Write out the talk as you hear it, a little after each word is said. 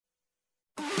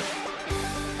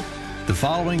The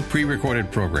following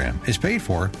pre-recorded program is paid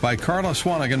for by Karla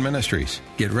Swanigan Ministries.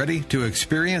 Get ready to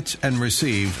experience and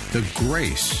receive the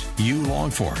grace you long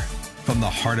for from the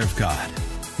heart of God.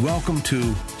 Welcome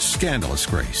to Scandalous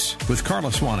Grace with Karla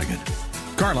Swanigan.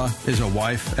 Karla is a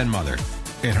wife and mother,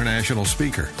 international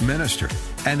speaker, minister,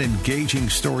 and engaging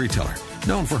storyteller,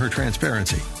 known for her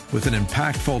transparency, with an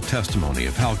impactful testimony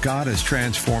of how God has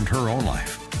transformed her own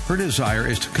life. Her desire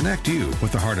is to connect you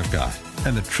with the heart of God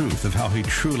and the truth of how He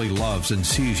truly loves and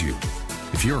sees you.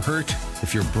 If you're hurt,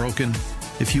 if you're broken,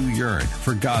 if you yearn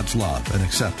for God's love and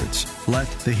acceptance, let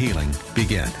the healing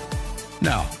begin.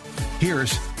 Now,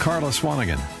 here's Karla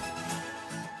Swanigan.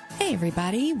 Hey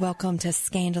everybody, welcome to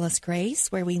Scandalous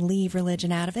Grace, where we leave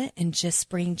religion out of it and just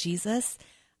bring Jesus.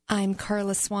 I'm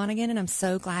Karla Swanigan, and I'm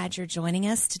so glad you're joining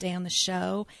us today on the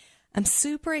show. I'm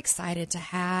super excited to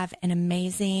have an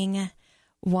amazing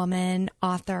woman,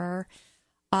 author,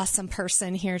 awesome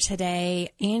person here today.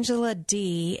 Angela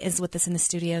Dee is with us in the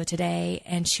studio today,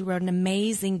 and she wrote an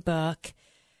amazing book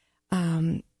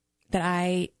that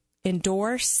I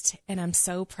endorsed, and I'm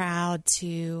so proud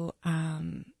to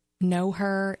know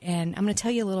her, and I'm going to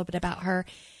tell you a little bit about her.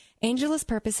 Angela's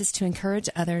purpose is to encourage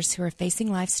others who are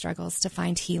facing life struggles to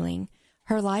find healing.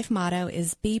 Her life motto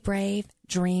is Be Brave,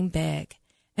 Dream Big.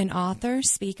 An author,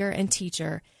 speaker, and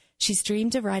teacher, she's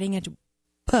dreamed of writing a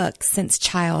book since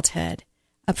childhood.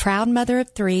 A proud mother of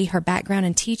three, her background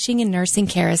in teaching and nursing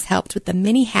care has helped with the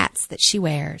many hats that she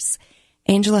wears.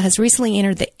 Angela has recently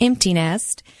entered the empty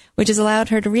nest, which has allowed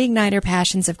her to reignite her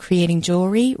passions of creating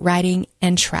jewelry, writing,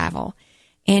 and travel.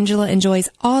 Angela enjoys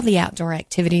all the outdoor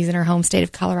activities in her home state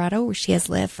of Colorado, where she has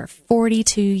lived for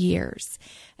 42 years.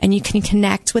 And you can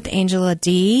connect with Angela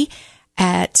Dee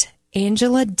at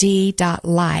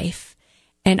angeladee.life.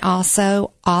 And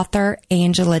also author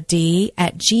Angela Dee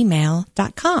at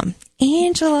gmail.com.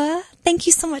 Angela, thank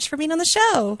you so much for being on the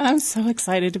show. I'm so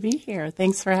excited to be here.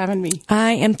 Thanks for having me.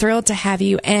 I am thrilled to have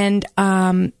you. And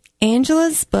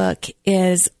Angela's book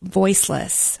is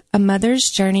Voiceless, A Mother's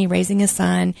Journey Raising a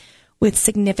Son with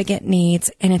Significant Needs.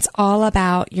 And it's all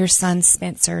about your son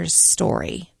Spencer's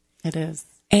story. It is.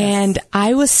 And yes.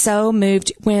 I was so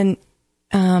moved when,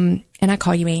 and I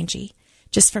call you Angie,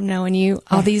 just from knowing you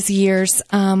all these years,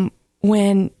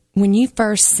 when you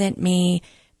first sent me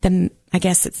I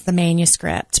guess it's the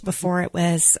manuscript before it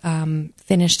was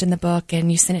finished in the book, and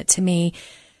you sent it to me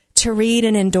to read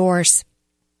and endorse.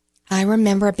 I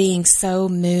remember being so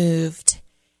moved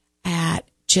at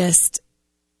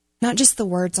not just the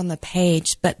words on the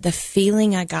page, but the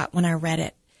feeling I got when I read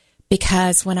it.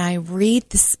 Because when I read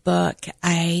this book,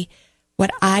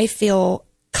 what I feel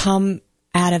come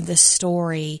out of the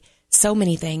story, so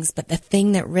many things, but the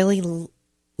thing that really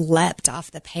leapt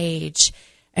off the page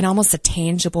in almost a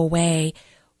tangible way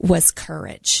was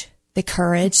courage, the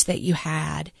courage that you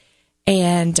had.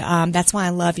 And that's why I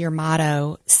love your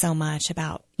motto so much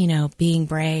about, being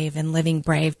brave and living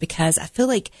brave, because I feel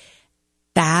like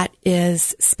that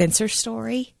is Spencer's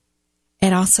story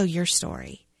and also your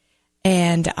story.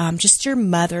 And just your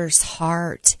mother's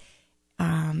heart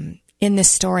in this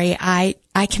story. I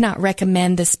cannot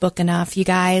recommend this book enough, you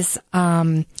guys.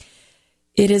 It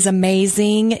is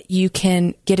amazing. You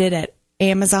can get it at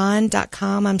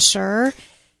Amazon.com, I'm sure.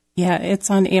 Yeah,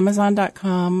 it's on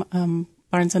Amazon.com,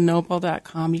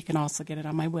 BarnesandNoble.com. You can also get it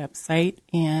on my website.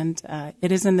 And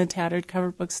it is in the Tattered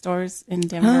Cover bookstores in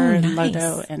Denver and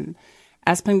Lodo and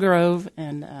Aspen Grove.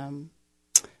 And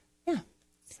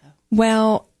So.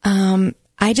 Well,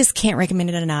 I just can't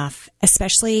recommend it enough,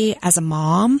 especially as a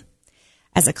mom,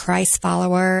 as a Christ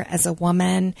follower, as a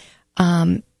woman.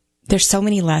 There's so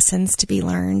many lessons to be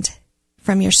learned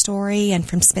from your story and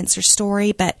from Spencer's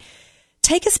story, but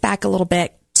take us back a little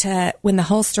bit to when the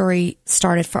whole story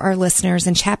started for our listeners.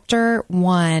 In chapter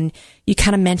 1, you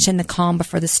kind of mentioned the calm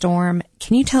before the storm.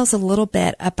 Can you tell us a little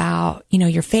bit about,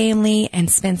 your family and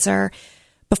Spencer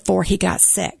before he got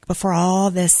sick, before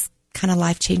all this kind of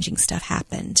life-changing stuff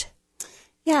happened?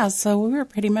 Yeah, so we were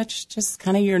pretty much just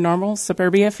kind of your normal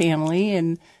suburbia family,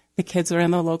 and the kids were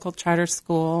in the local charter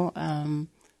school.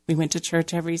 We went to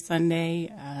church every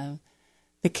Sunday.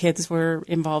 The kids were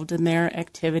involved in their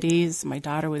activities. My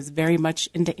daughter was very much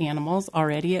into animals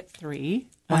already at 3.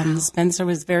 Wow. Spencer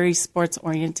was very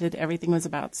sports-oriented. Everything was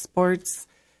about sports,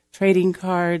 trading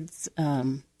cards,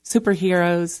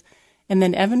 superheroes. And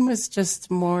then Evan was just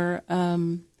more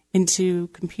into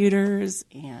computers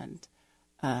and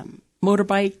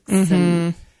motorbikes. Mm-hmm.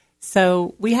 And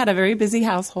so we had a very busy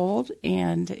household,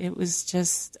 and it was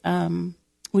just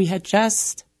we had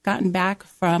just gotten back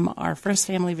from our first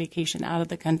family vacation out of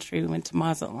the country. We went to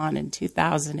Mazatlan in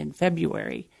 2000 in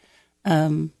February.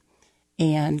 And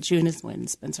June is when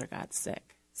Spencer got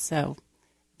sick. So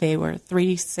they were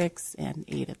 3, 6, and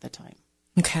 8 at the time.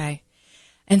 Okay.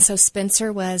 And so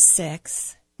Spencer was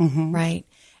 6, right?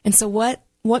 And so what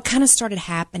kind of started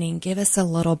happening? Give us a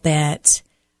little bit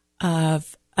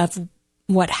of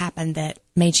what happened that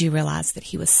made you realize that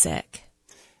he was sick.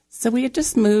 So we had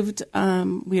just moved.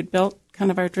 We had built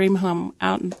kind of our dream home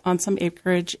out on some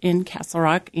acreage in Castle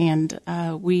Rock, and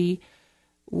we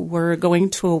were going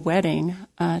to a wedding,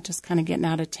 just kind of getting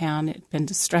out of town. It had been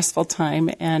a stressful time,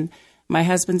 and my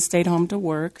husband stayed home to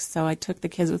work, so I took the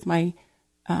kids with my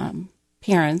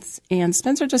parents, and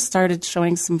Spencer just started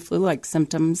showing some flu-like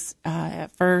symptoms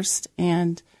at first,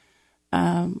 and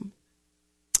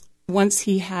once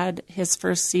he had his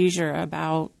first seizure,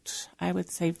 about, I would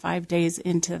say, 5 days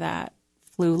into that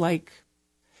flu-like,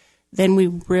 then we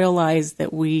realized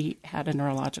that we had a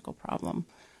neurological problem.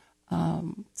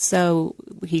 So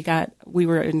we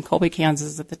were in Colby,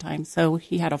 Kansas at the time, so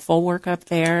he had a full workup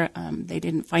there. They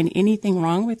didn't find anything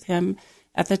wrong with him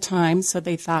at the time, so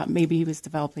they thought maybe he was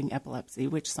developing epilepsy,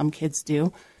 which some kids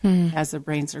do as their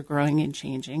brains are growing and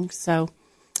changing. So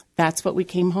that's what we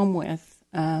came home with.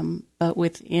 But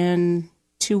within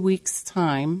 2 weeks'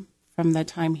 time, from the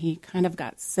time he kind of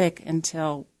got sick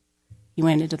until he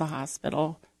went into the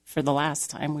hospital for the last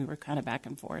time, we were kind of back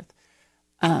and forth.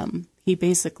 He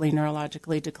basically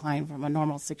neurologically declined from a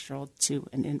normal 6-year-old to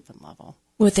an infant level.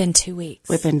 Within 2 weeks?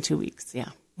 Within 2 weeks, yeah.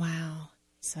 Wow.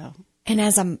 So, and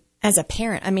as a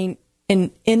parent, I mean,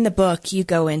 in the book, you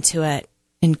go into it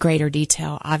in greater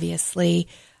detail, obviously.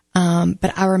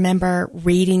 But I remember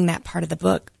reading that part of the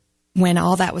book when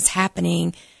all that was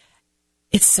happening.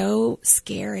 It's so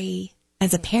scary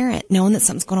as a parent, knowing that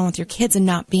something's going on with your kids and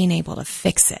not being able to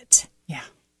fix it. yeah.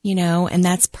 You know, and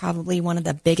that's probably one of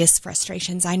the biggest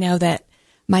frustrations. I know that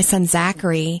my son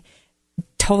Zachary,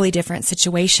 totally different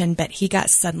situation, but he got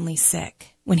suddenly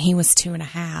sick when he was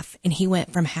 2.5, and he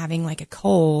went from having like a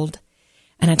cold,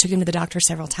 and I took him to the doctor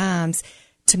several times,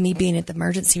 to me being at the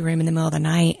emergency room in the middle of the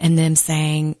night and them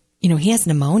saying, you know, he has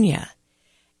pneumonia.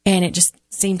 And it just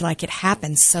seemed like it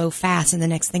happened so fast. And the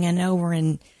next thing I know, we're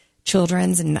in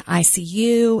children's and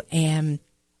ICU, and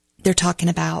they're talking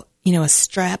about, you know, a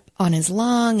strep on his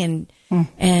lung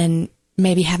and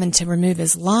maybe having to remove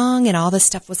his lung, and all this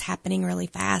stuff was happening really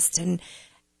fast. And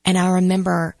I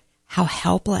remember how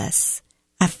helpless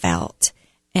I felt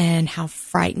and how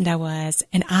frightened I was.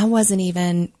 And I wasn't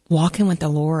even walking with the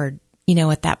Lord, you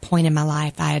know, at that point in my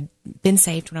life. I had been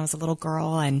saved when I was a little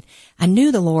girl, and I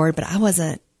knew the Lord, but I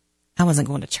wasn't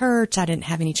going to church. I didn't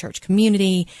have any church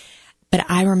community. But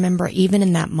I remember even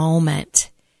in that moment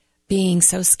being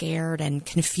so scared and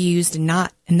confused, and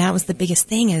that was the biggest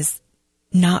thing, is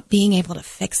not being able to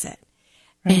fix it.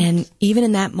 Right. And even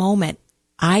in that moment,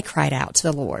 I cried out to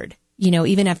the Lord, you know,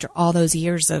 even after all those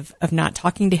years of not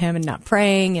talking to him and not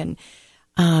praying. And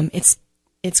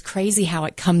it's crazy how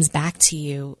it comes back to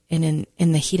you, and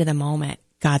in the heat of the moment,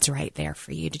 God's right there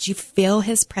for you. Did you feel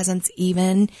his presence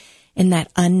even in that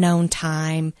unknown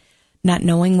time, not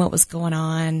knowing what was going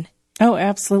on? Oh,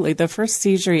 absolutely. The first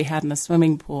seizure he had in the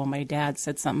swimming pool, my dad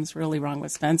said something's really wrong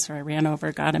with Spencer. I ran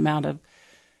over, got him out of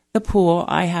the pool.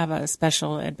 I have a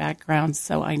special ed background,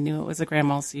 so I knew it was a grand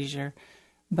mal seizure.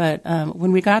 But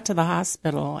when we got to the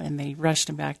hospital and they rushed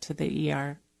him back to the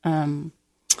ER,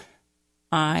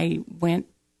 I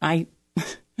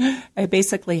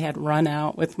basically had run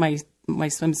out with my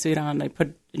swimsuit on. I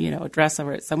put, a dress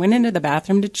over it. So I went into the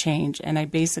bathroom to change, and I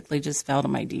basically just fell to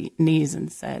my knees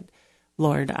and said,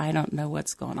 Lord, I don't know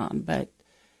what's going on, but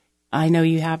I know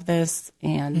you have this.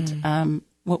 And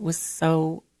what was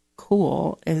so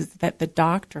cool is that the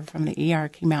doctor from the ER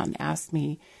came out and asked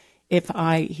me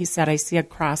he said, I see a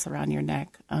cross around your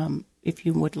neck. If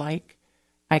you would like,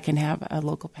 I can have a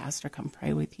local pastor come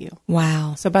pray with you.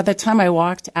 Wow. So by the time I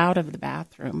walked out of the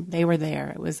bathroom, they were there.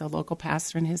 It was a local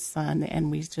pastor and his son,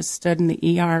 and we just stood in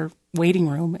the ER waiting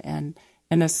room and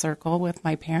in a circle with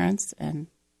my parents and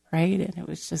prayed. And it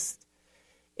was just,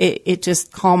 it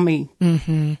just calmed me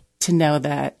to know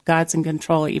that God's in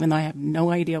control, even though I have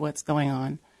no idea what's going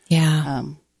on. Yeah.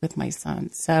 With my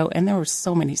son. So, and there were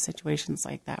so many situations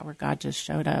like that where God just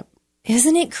showed up.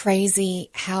 Isn't it crazy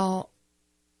how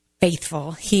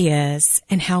faithful he is,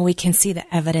 and how we can see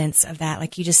the evidence of that?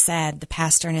 Like you just said, the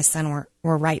pastor and his son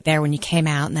were right there when you came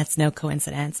out, and that's no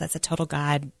coincidence. That's a total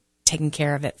God taking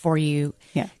care of it for you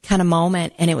kind of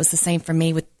moment. And it was the same for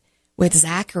me with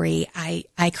Zachary.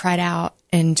 I cried out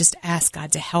and just asked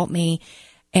God to help me.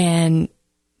 And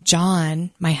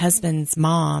John, my husband's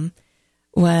mom,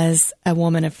 was a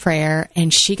woman of prayer,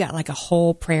 and she got like a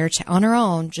whole prayer chain on her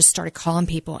own, just started calling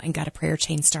people and got a prayer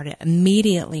chain started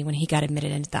immediately when he got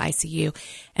admitted into the ICU.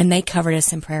 And they covered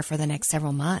us in prayer for the next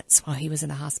several months while he was in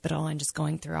the hospital and just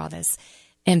going through all this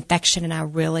infection. And I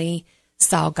really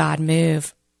saw God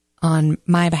move on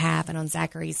my behalf and on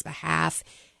Zachary's behalf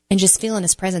and just feeling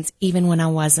his presence even when I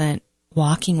wasn't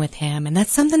walking with him. And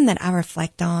that's something that I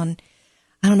reflect on.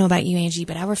 I don't know about you, Angie,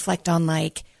 but I reflect on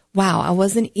like, wow, I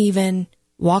wasn't even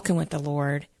walking with the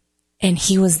Lord, and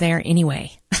he was there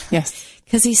anyway. Yes.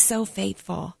 Because he's so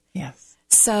faithful. Yes.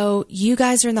 So you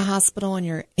guys are in the hospital and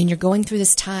you're going through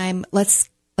this time.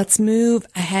 Let's move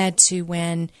ahead to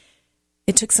when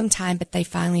it took some time, but they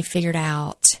finally figured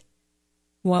out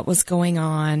what was going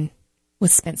on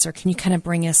with Spencer. Can you kind of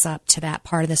bring us up to that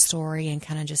part of the story and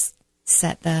kind of just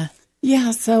set the... Yeah.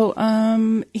 So,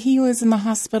 he was in the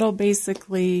hospital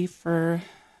basically for,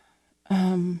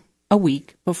 a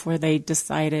week before they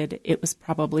decided it was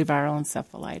probably viral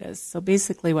encephalitis. So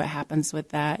basically what happens with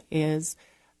that is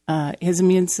his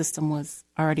immune system was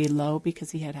already low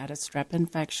because he had had a strep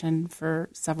infection for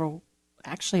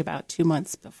actually about 2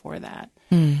 months before that.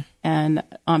 And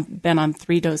been on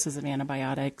 3 doses of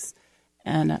antibiotics.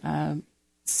 And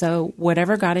so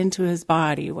whatever got into his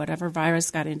body, whatever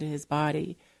virus got into his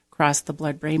body, crossed the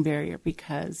blood-brain barrier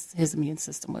because his immune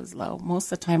system was low. Most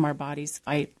of the time our bodies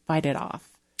fight it off.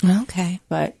 Okay.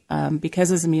 But because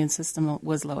his immune system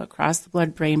was low, it crossed the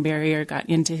blood-brain barrier, got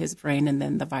into his brain, and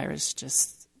then the virus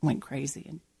just went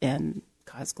crazy and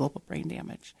caused global brain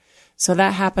damage. So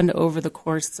that happened over the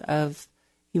course of,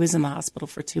 he was in the hospital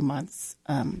for 2 months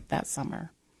that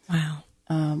summer. Wow.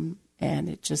 And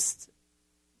it just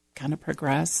kind of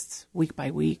progressed week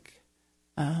by week.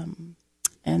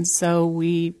 And so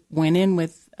we went in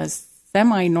with a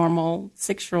semi-normal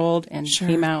 6-year-old and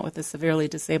came out with a severely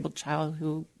disabled child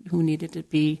who needed to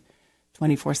be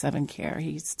 24/7 care.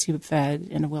 He's tube fed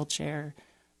in a wheelchair,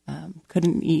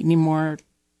 couldn't eat anymore,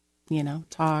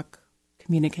 talk,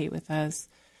 communicate with us.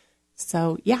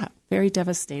 So yeah, very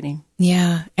devastating.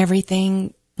 Yeah.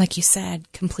 Everything, like you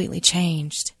said, completely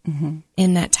changed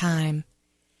in that time.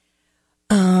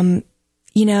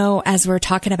 As we're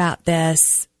talking about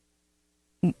this,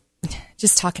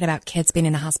 just talking about kids being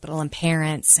in the hospital and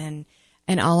parents and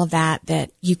all of that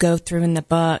you go through in the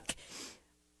book,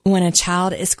 when a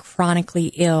child is chronically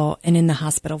ill and in the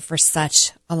hospital for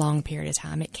such a long period of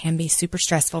time, it can be super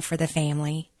stressful for the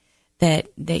family that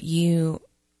you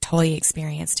totally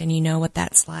experienced, and you know what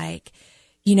that's like.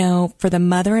 For the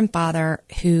mother and father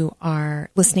who are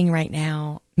listening right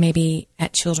now, maybe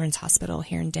at Children's Hospital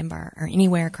here in Denver or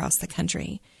anywhere across the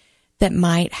country that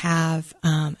might have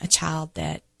a child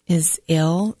that is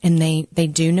ill and they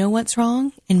do know what's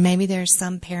wrong. And maybe there's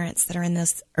some parents that are in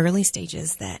those early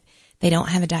stages that they don't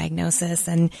have a diagnosis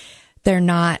and they're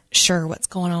not sure what's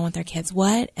going on with their kids.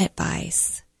 What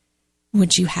advice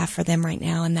would you have for them right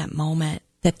now in that moment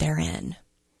that they're in?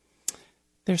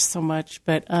 There's so much,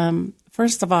 but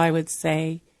first of all, I would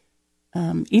say,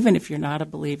 even if you're not a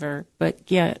believer, but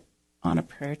get on a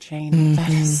prayer chain.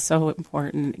 That is so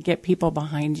important. Get people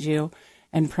behind you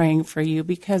and praying for you,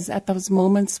 because at those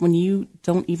moments when you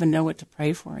don't even know what to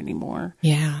pray for anymore,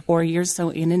 or you're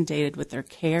so inundated with their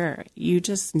care, you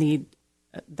just need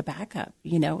the backup,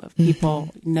 of people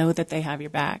know that they have your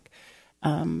back,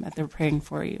 that they're praying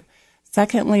for you.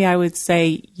 Secondly, I would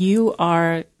say you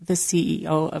are the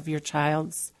CEO of your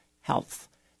child's health.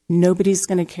 Nobody's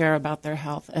going to care about their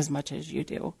health as much as you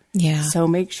do. Yeah. So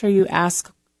make sure you ask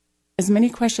as many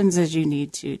questions as you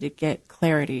need to get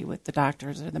clarity with the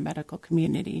doctors or the medical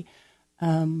community.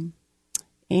 And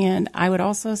I would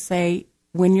also say,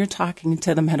 when you're talking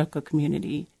to the medical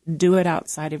community, do it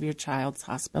outside of your child's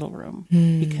hospital room,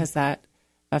 because that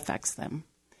affects them.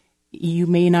 You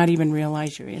may not even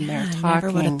realize you're in there talking. I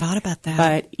never would have thought about that.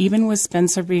 But even with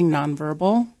Spencer being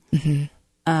nonverbal,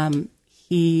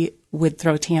 he would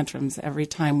throw tantrums every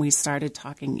time we started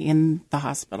talking in the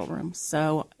hospital room.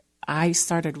 So I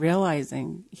started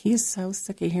realizing he's so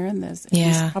sick of hearing this. And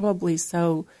he's probably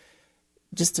so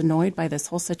just annoyed by this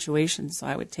whole situation. So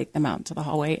I would take them out into the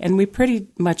hallway. And we pretty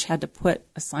much had to put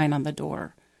a sign on the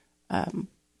door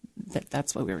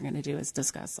that's what we were going to do, is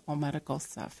discuss all medical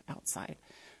stuff outside.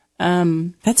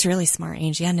 That's really smart,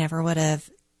 Angie.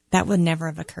 That would never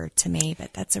have occurred to me,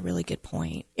 but that's a really good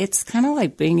point. It's kind of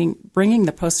like bringing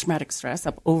the post-traumatic stress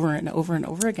up over and over and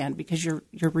over again, because you're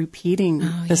repeating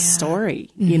the story,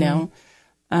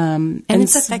 and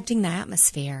it's affecting the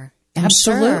atmosphere.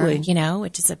 Absolutely. Sure,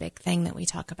 which is a big thing that we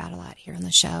talk about a lot here on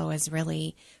the show, is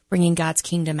really bringing God's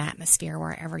kingdom atmosphere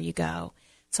wherever you go.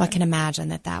 So I can imagine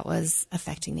that was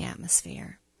affecting the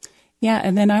atmosphere. Yeah,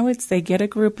 and then I would say get a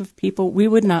group of people. We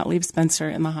would not leave Spencer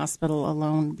in the hospital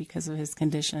alone because of his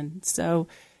condition. So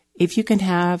if you can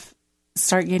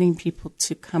start getting people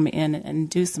to come in and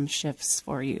do some shifts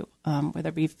for you, whether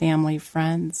it be family,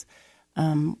 friends,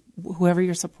 whoever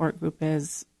your support group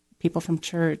is, people from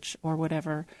church or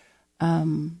whatever,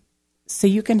 so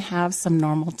you can have some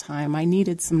normal time. I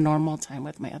needed some normal time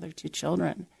with my other two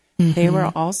children. Mm-hmm. They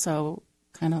were also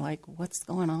kind of like, what's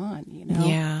going on,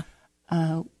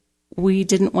 Yeah. We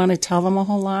didn't want to tell them a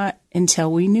whole lot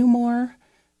until we knew more.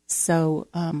 So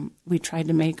we tried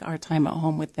to make our time at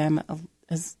home with them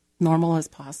as normal as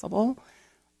possible.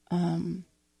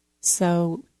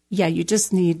 So, yeah, you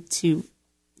just need to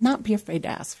not be afraid to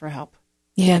ask for help.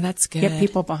 Yeah, that's good. Get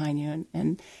people behind you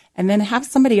and then have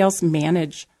somebody else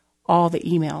manage all the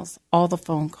emails, all the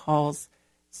phone calls,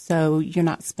 so you're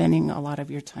not spending a lot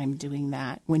of your time doing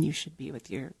that when you should be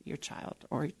with your child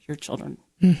or your children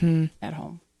at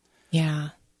home. Yeah,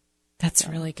 that's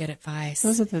really good advice.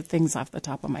 Those are the things off the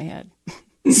top of my head.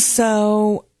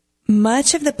 So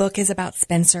much of the book is about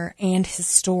Spencer and his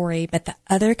story, but the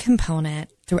other component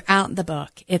throughout the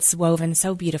book, it's woven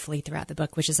so beautifully throughout the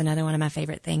book, which is another one of my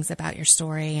favorite things about your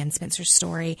story and Spencer's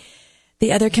story.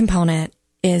 The other component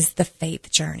is the faith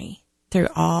journey through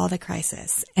all the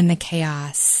crisis and the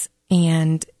chaos.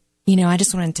 And, I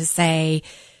just wanted to say,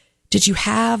 did you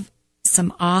have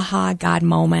some aha God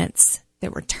moments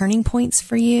that were turning points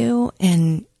for you?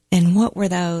 And what were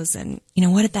those? And,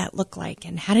 what did that look like?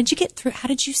 And how did you get through? How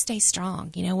did you stay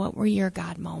strong? What were your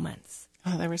God moments?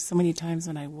 Oh, there were so many times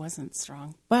when I wasn't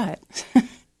strong, but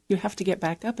you have to get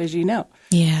back up, as you know.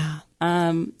 Yeah.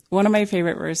 One of my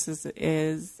favorite verses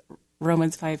is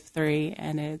Romans 5:3,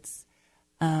 and it's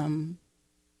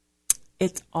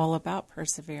all about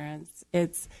perseverance.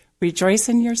 It's rejoice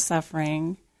in your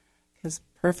suffering, because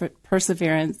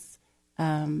perseverance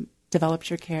develops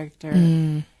your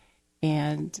character,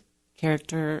 and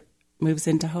character moves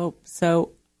into hope.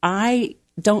 So I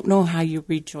don't know how you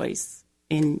rejoice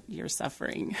in your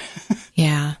suffering.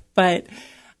 Yeah. But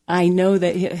I know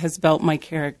that it has built my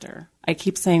character. I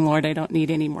keep saying, Lord, I don't need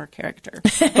any more character.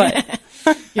 But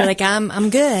you're like, I'm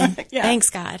good. Yeah. Thanks,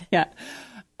 God. Yeah.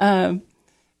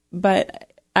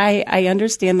 But I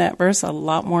understand that verse a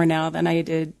lot more now than I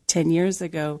did 10 years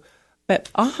ago. But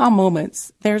aha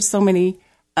moments, there's so many.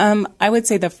 I would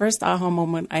say the first aha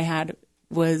moment I had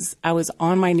was I was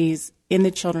on my knees in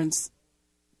the children's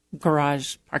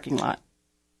garage parking lot.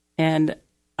 And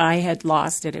I had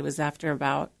lost it. It was after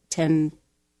about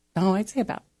I'd say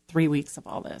about 3 weeks of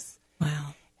all this.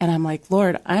 Wow. And I'm like,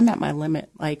 Lord, I'm at my limit.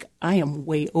 Like, I am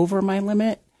way over my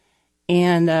limit.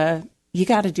 And you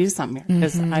got to do something here,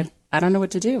 because I don't know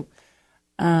what to do.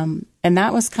 And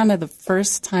that was kind of the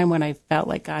first time when I felt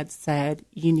like God said,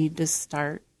 you need to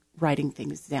start writing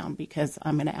things down, because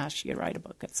I'm going to ask you to write a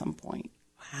book at some point.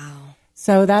 Wow.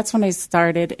 So that's when I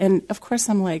started. And of course,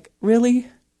 I'm like, really?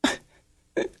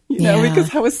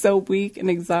 Because I was so weak and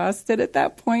exhausted at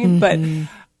that point. But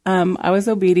I was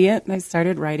obedient, and I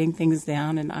started writing things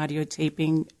down and audio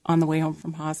taping on the way home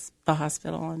from the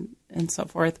hospital and so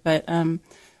forth. But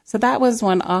so that was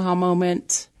one aha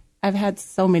moment. I've had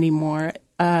so many more.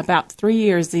 About 3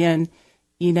 years in,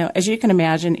 as you can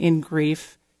imagine, in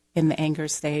grief, in the anger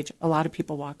stage, a lot of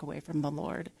people walk away from the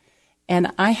Lord.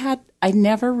 And I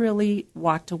never really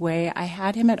walked away. I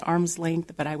had him at arm's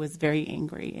length, but I was very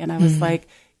angry. And I was like,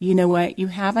 you know what? You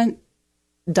haven't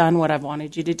done what I've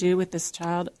wanted you to do with this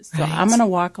child. So I'm going to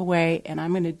walk away, and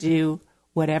I'm going to do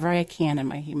whatever I can in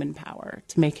my human power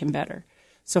to make him better.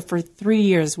 So for 3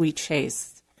 years, we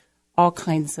chased all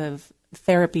kinds of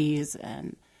therapies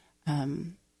and,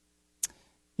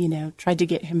 tried to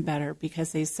get him better,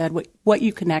 because they said what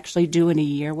you can actually do in a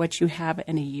year, what you have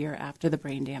in a year after the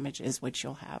brain damage is what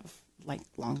you'll have like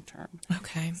long term.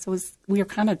 Okay. So we were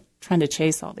kind of trying to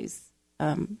chase all these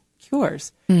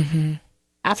cures.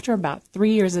 After about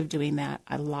 3 years of doing that,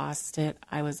 I lost it.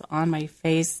 I was on my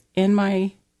face in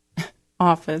my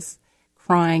office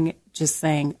crying, just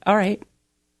saying, all right,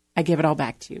 I give it all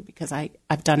back to you, because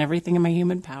I've done everything in my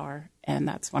human power. And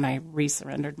that's when I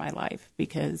resurrendered my life,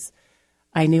 because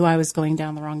I knew I was going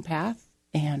down the wrong path.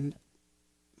 And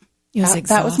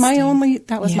that was my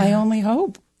only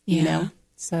hope,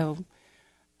 So,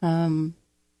 and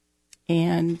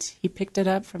he picked it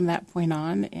up from that point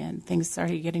on, and things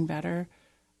started getting better.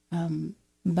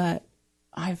 But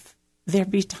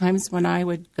there'd be times when I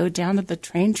would go down to the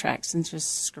train tracks and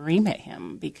just scream at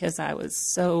him, because I was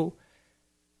so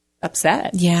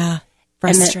upset. Yeah.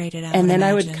 Frustrated. And then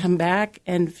I would come back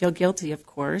and feel guilty, of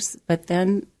course. But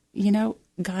then,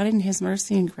 God in his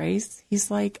mercy and grace,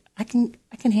 he's like, I can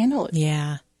handle it.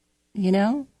 Yeah.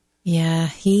 Yeah,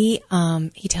 he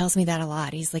tells me that a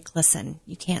lot. He's like, listen,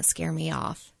 you can't scare me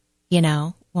off,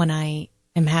 when I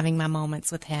am having my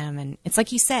moments with him. And it's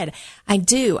like you said,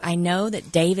 I know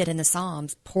that David in the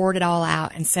Psalms poured it all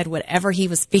out and said whatever he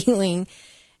was feeling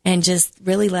and just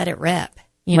really let it rip,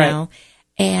 you know.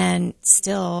 And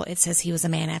still it says he was a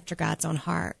man after God's own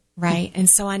heart, right? Mm-hmm. And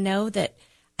so I know that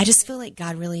I just feel like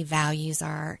God really values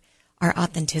our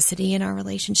authenticity in our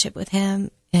relationship with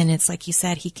him. And it's like you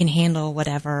said, he can handle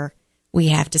whatever we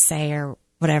have to say or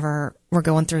whatever we're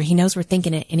going through. He knows we're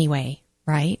thinking it anyway,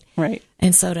 right? Right.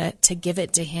 And so to give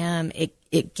it to him,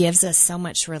 it gives us so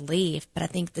much relief. But I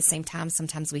think at the same time,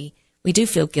 sometimes we do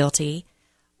feel guilty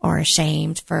or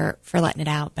ashamed for letting it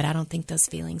out. But I don't think those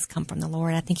feelings come from the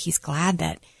Lord. I think he's glad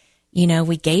that,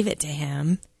 we gave it to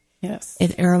him. Yes.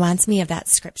 It reminds me of that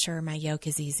scripture, my yoke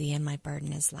is easy and my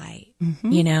burden is light,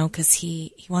 because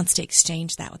he wants to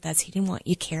exchange that with us. He didn't want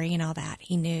you carrying all that.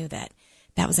 He knew that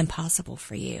was impossible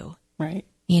for you. Right.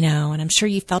 And I'm sure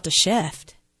you felt a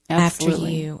shift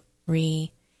Absolutely. after you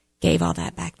gave all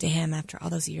that back to him after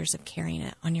all those years of carrying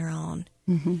it on your own.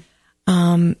 Mm-hmm.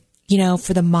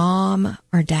 For the mom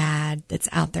or dad that's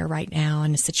out there right now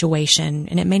in a situation,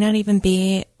 and it may not even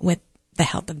be with the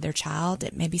health of their child,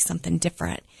 it may be something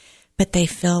different, but they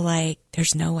feel like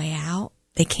there's no way out.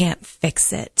 They can't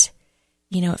fix it.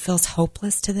 It feels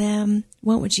hopeless to them.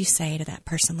 What would you say to that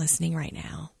person listening right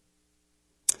now?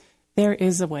 There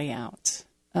is a way out.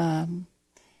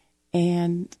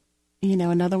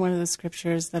 Another one of the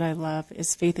scriptures that I love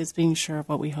is faith is being sure of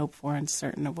what we hope for and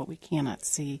certain of what we cannot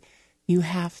see. You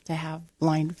have to have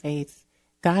blind faith.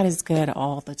 God is good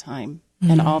all the time,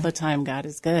 and all the time God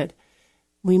is good.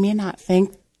 We may not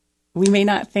think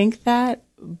that,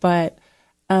 but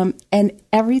and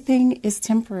everything is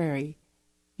temporary.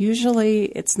 Usually,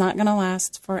 it's not going to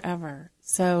last forever.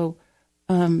 So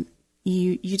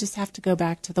you just have to go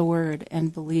back to the Word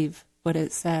and believe what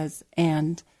it says,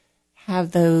 and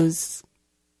have those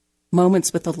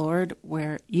moments with the Lord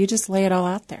where you just lay it all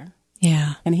out there.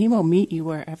 Yeah, and He will meet you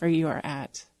wherever you are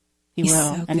at. He's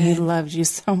will, so and He loves you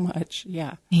so much.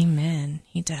 Yeah, Amen.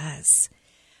 He does.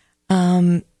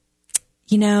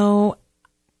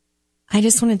 I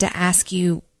just wanted to ask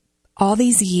you, all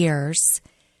these years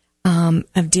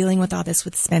of dealing with all this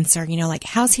with Spencer,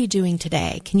 how's he doing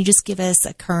today? Can you just give us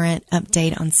a current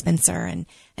update on Spencer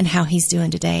and how he's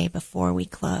doing today before we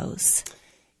close?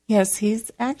 Yes,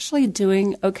 he's actually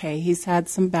doing okay. He's had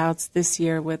some bouts this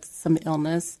year with some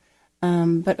illness,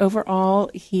 but overall,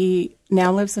 he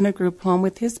now lives in a group home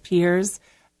with his peers.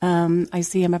 I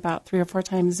see him about 3 or 4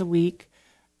 times a week.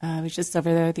 I was just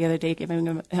over there the other day giving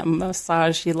him a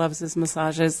massage. He loves his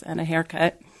massages and a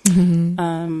haircut.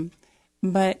 Mm-hmm.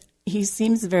 But he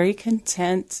seems very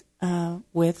content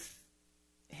with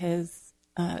his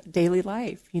daily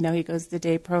life. He goes to the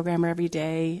day programmer every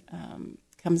day,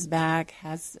 comes back,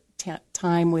 has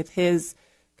time with his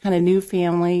kind of new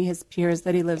family, his peers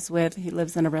that he lives with. He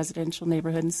lives in a residential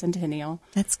neighborhood in Centennial.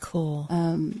 That's cool.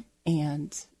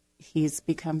 And he's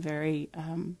become very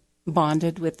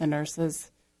bonded with the nurses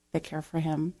that care for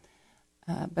him.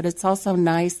 But it's also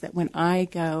nice that when I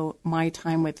go, my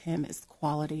time with him is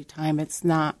quality time. It's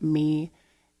not me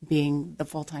being the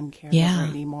full-time caregiver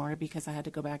anymore because I had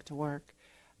to go back to work.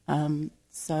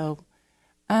 So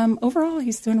overall,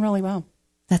 he's doing really well.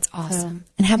 That's awesome.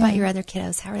 And how about your other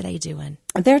kiddos? How are they doing?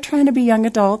 They're trying to be young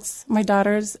adults. My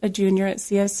daughter's a junior at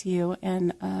CSU,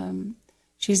 and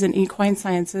she's in equine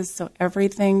sciences, so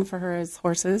everything for her is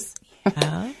horses.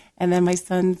 Yeah. And then my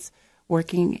son's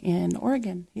working in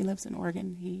Oregon. He lives in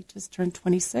Oregon. He just turned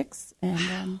 26,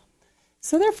 and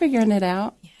so they're figuring it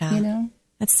out. Yeah,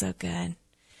 that's so good.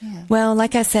 Yeah. Well,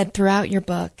 like I said, throughout your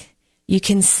book, you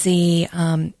can see,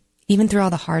 even through all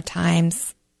the hard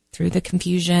times, through the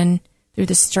confusion, through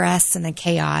the stress and the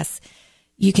chaos,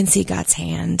 you can see God's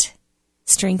hand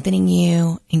strengthening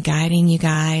you and guiding you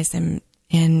guys and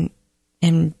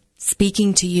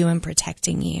speaking to you and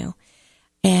protecting you.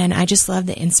 And I just love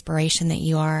the inspiration that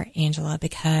you are, Angela,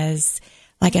 because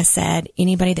like I said,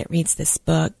 anybody that reads this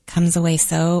book comes away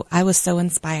I was so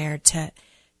inspired to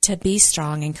be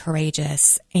strong and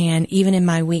courageous. And even in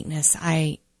my weakness,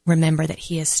 I remember that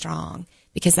He is strong,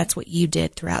 because that's what you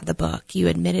did throughout the book. You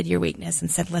admitted your weakness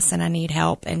and said, listen, I need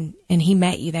help. And He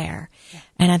met you there. Yeah.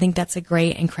 And I think that's a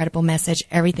great, incredible message.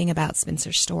 Everything about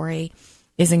Spencer's story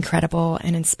is incredible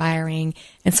and inspiring.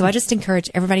 And so I just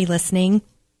encourage everybody listening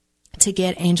to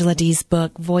get Angela Dee's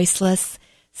book, Voiceless,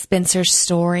 Spencer's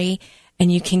Story.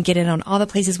 And you can get it on all the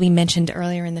places we mentioned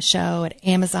earlier in the show, at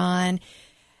Amazon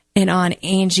and on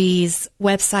Angie's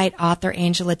website,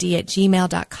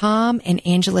 authorangela.d@gmail.com, and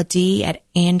Angela Dee at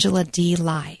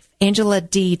AngelaD.life.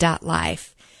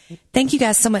 Thank you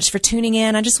guys so much for tuning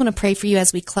in. I just want to pray for you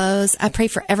as we close. I pray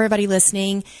for everybody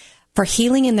listening for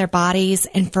healing in their bodies,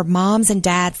 and for moms and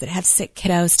dads that have sick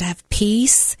kiddos to have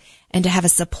peace and to have a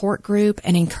support group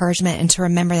and encouragement, and to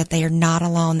remember that they are not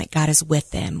alone, that God is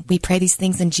with them. We pray these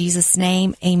things in Jesus'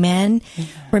 name. Amen.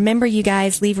 Remember, you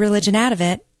guys, leave religion out of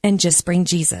it and just bring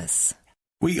Jesus.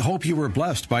 We hope you were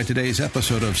blessed by today's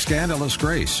episode of Scandalous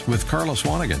Grace with Karla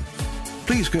Swanigan.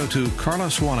 Please go to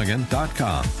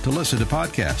karlaswanigan.com to listen to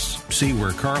podcasts, see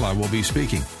where Karla will be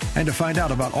speaking, and to find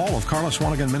out about all of Karla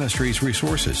Swanigan Ministries'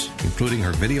 resources, including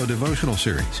her video devotional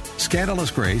series.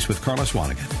 Scandalous Grace with Karla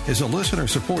Swanigan is a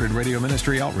listener-supported radio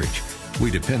ministry outreach.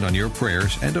 We depend on your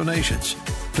prayers and donations.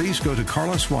 Please go to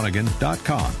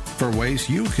karlaswanigan.com for ways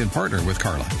you can partner with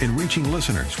Karla in reaching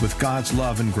listeners with God's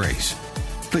love and grace.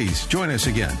 Please join us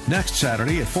again next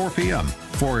Saturday at 4 p.m.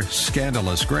 for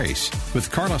Scandalous Grace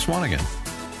with Karla Swanigan.